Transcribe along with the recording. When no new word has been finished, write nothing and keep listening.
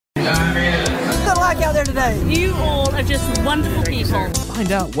What's it like out there today? You all are just wonderful people.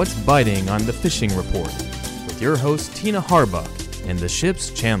 Find out what's biting on the Fishing Report with your host Tina Harbuck and the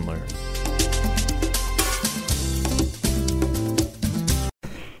Ships Chandler.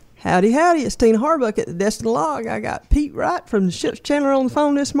 Howdy, howdy. It's Tina Harbuck at the Destin Log. I got Pete Wright from the Ships Chandler on the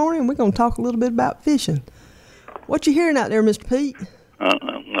phone this morning. We're going to talk a little bit about fishing. What you hearing out there, Mr. Pete?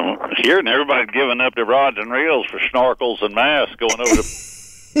 I'm hearing everybody giving up their rods and reels for snorkels and masks going over to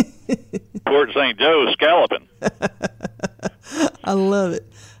Port St. Joe scalloping. I love it.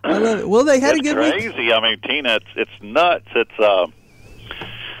 I love it. Well, they had a good crazy. week. I mean, Tina, it's nuts. It's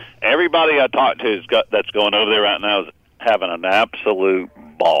everybody I talk to that's going over there right now is having an absolute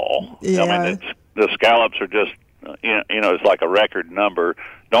ball. Yeah. I mean, the scallops are just, it's like a record number.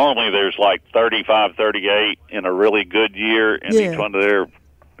 Normally there's like 35, 38 in a really good year in each one of their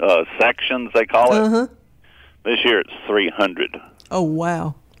sections, they call it. Uh-huh. This year it's 300. Oh,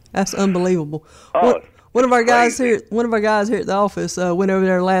 wow. That's unbelievable. Oh, one of our guys crazy. here at the office went over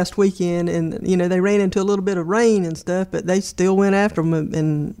there last weekend, and they ran into a little bit of rain and stuff, but they still went after them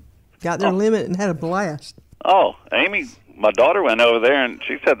and got their limit and had a blast. Oh, Amy, my daughter went over there, and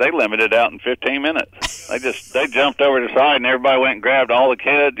she said they limited out in 15 minutes. They jumped over the side, and everybody went and grabbed all the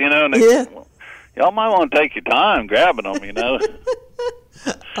kids, and y'all might want to take your time grabbing them,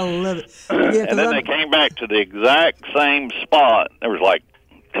 I love it. Yeah, and then they came back to the exact same spot. There was like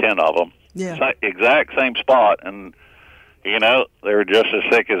 10 of them. Yeah. Exact same spot, and they were just as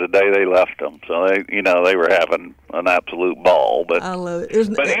sick as the day they left them. So they were having an absolute ball. But I love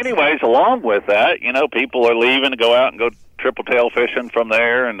it. But anyways, along with that, people are leaving to go out and go tripletail fishing from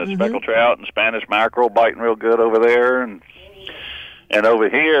there, and the speckled trout and Spanish mackerel biting real good over there, and over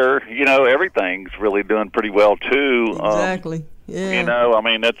here, everything's really doing pretty well too. Exactly. Yeah. I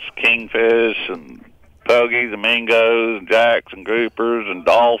mean, it's kingfish and pogies and mingos and jacks and groupers and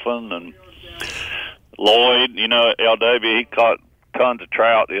dolphin and Lloyd, LW, he caught tons of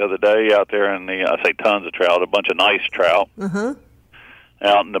trout the other day out there I say tons of trout, a bunch of nice trout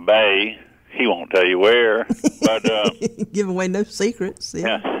out in the bay. He won't tell you where, but give away no secrets.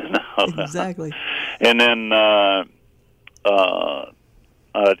 Yeah, no. Exactly. And then,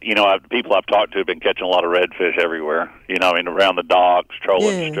 people I've talked to have been catching a lot of redfish everywhere. Around the docks,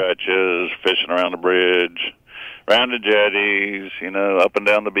 trolling stretches, fishing around the bridge, around the jetties, up and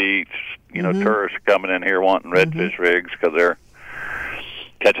down the beach. Tourists coming in here wanting redfish rigs because they're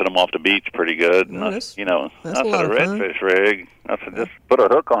catching them off the beach pretty good. And I said, a redfish rig. I said, just put a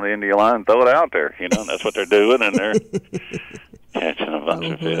hook on the end of your line and throw it out there. That's what they're doing, and they're catching a bunch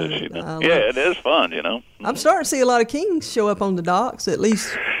of fish. It is fun. I'm starting to see a lot of kings show up on the docks, at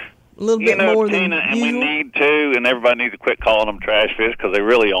least a little bit more Tina, than and usual. we need to, and everybody needs to quit calling them trash fish because they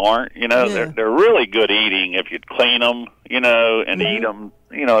really aren't. They're really good eating if you clean them, and eat them,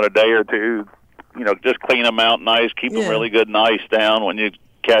 in a day or two. Just clean them out nice, keep them really good and ice down when you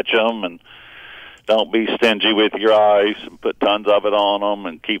catch them, and don't be stingy with your ice, and put tons of it on them,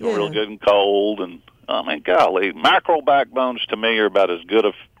 and keep them real good and cold. And I mean, golly, mackerel backbones to me are about as good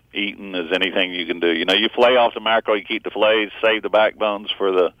of eating as anything you can do. You fillet off the mackerel, you keep the fillets, save the backbones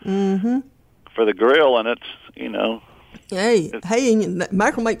for the grill, and it's Hey, and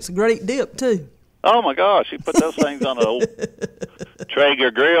mackerel makes a great dip too. Oh my gosh, you put those things on an old Traeger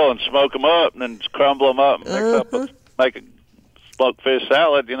grill and smoke them up, and then crumble them up and make a smoked fish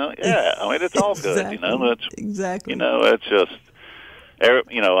salad. I mean, it's all good. Exactly. It's just.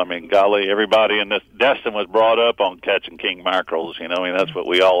 I mean, golly, everybody in this Destin was brought up on catching king mackerels. I mean, that's what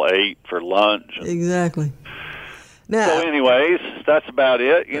we all ate for lunch. Exactly. Now, so, anyways, that's about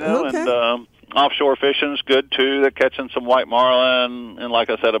it. And offshore fishing is good too. They're catching some white marlin and, like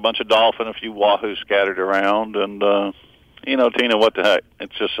I said, a bunch of dolphin, a few wahoo scattered around. And Tina, what the heck?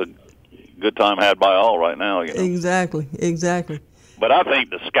 It's just a good time had by all right now. Exactly. But I think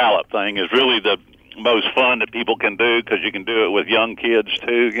the scallop thing is really the most fun that people can do because you can do it with young kids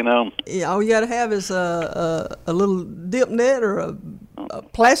too. Yeah, all you got to have is a little dip net or a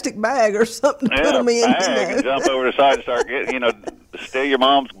plastic bag or something to put them in. And jump over the side and start getting, steal your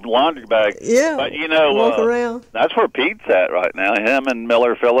mom's laundry bag. Yeah, but walk around. That's where Pete's at right now. Him and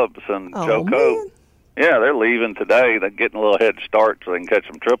Miller Phillips and Joe Cope. Yeah, they're leaving today. They're getting a little head start so they can catch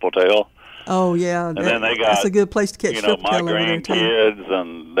some tripletail. Oh yeah, and then they got, that's a good place to catch tripletail. My grandkids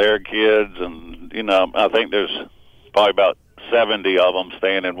and their kids, and I think there's probably about 70 of them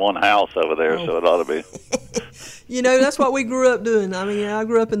staying in one house over there, so it ought to be. That's what we grew up doing. I mean, I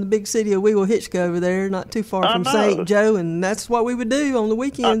grew up in the big city of Weevil-Hitchcock over there, not too far from St. Joe, and that's what we would do on the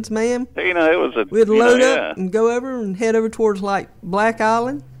weekends, ma'am. It was we'd load up and go over and head over towards like Black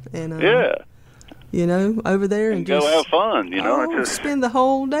Island, and you know, over there and go just have fun. You know, it's just spend the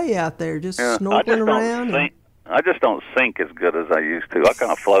whole day out there just snorkeling around. I just don't sink as good as I used to. I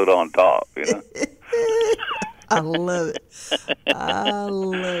kind of float on top. You know. I love it. I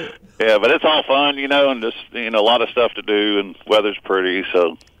love it. Yeah, but it's all fun, you know, and just, you know, a lot of stuff to do, and weather's pretty,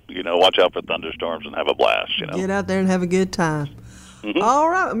 so, you know, watch out for thunderstorms and have a blast, you know. Get out there and have a good time. Mm-hmm. All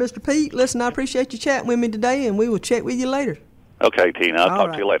right, Mr. Pete, listen, I appreciate you chatting with me today, and we will chat with you later. Okay, Tina, I'll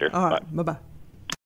talk to you later. All right, bye-bye.